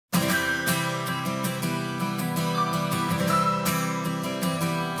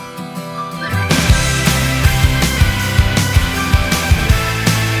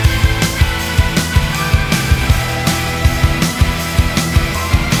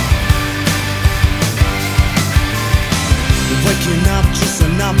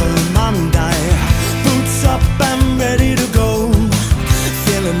another Monday, boots up and ready to go,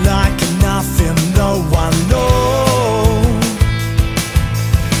 feeling like nothing no one knows.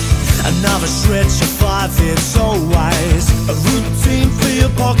 Another stretch of 5, it's always a routine for your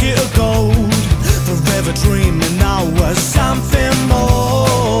pocket of gold, forever dreaming I was something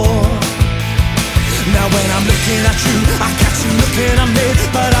more. Now when I'm looking at you, I catch you looking at me,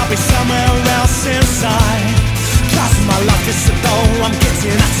 but I'll be somewhere else inside, 'cause my life is so dull, I'm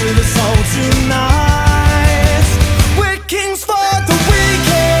getting out to the soul tonight. We're kings for the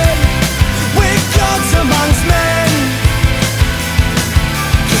weekend, we're gods amongst men,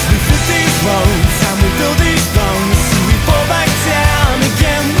 'cause we fit these roads and we fill these bones, so we fall back down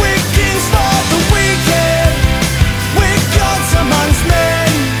again. We're kings for the weekend, we're gods amongst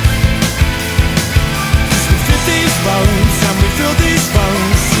men, 'cause we fit these roads and we fill these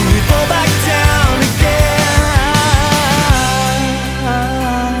bones, so we fall back down again.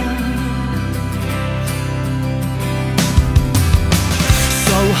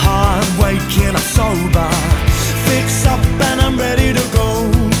 Hard waking up sober, fix up and I'm ready to go.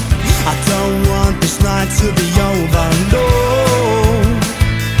 I don't want this night to be over, no.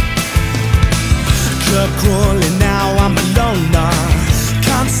 Club crawling now, I'm alone now,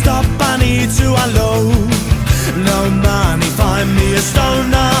 can't stop, I need to unload. No money, find me a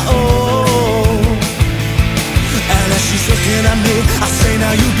stoner, oh. And as she's looking at me, I say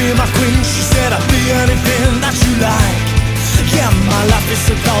now you be my queen. She said I'll be anything that you like. Yeah, my life is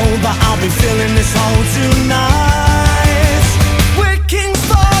so cold, but I'll be feeling this whole tonight.